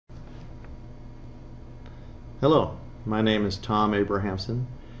Hello, my name is Tom Abrahamsen.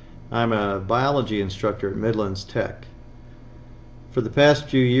 I'm a biology instructor at Midlands Tech. For the past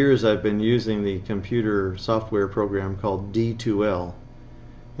few years I've been using the computer software program called D2L,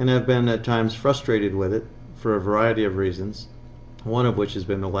 and I've been at times frustrated with it for a variety of reasons, one of which has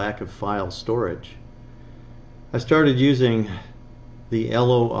been the lack of file storage. I started using the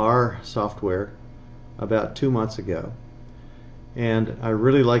LOR software about 2 months ago, and I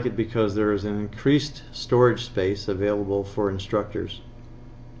really like it because there is an increased storage space available for instructors.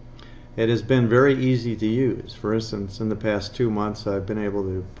 It has been very easy to use. For instance, in the past 2 months I've been able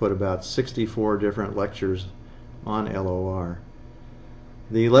to put about 64 different lectures on LOR.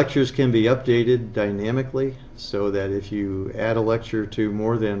 The lectures can be updated dynamically so that if you add a lecture to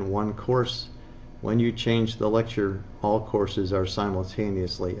more than one course, when you change the lecture, all courses are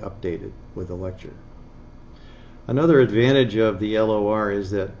simultaneously updated with the lecture. Another advantage of the LOR is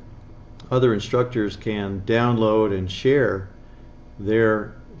that other instructors can download and share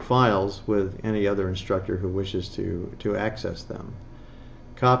their files with any other instructor who wishes to access them.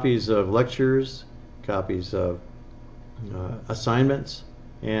 Copies of lectures, copies of assignments,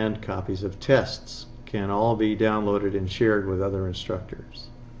 and copies of tests can all be downloaded and shared with other instructors.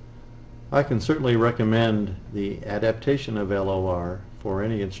 I can certainly recommend the adaptation of LOR for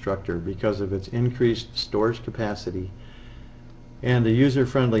any instructor because of its increased storage capacity and the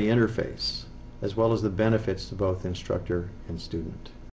user-friendly interface, as well as the benefits to both instructor and student.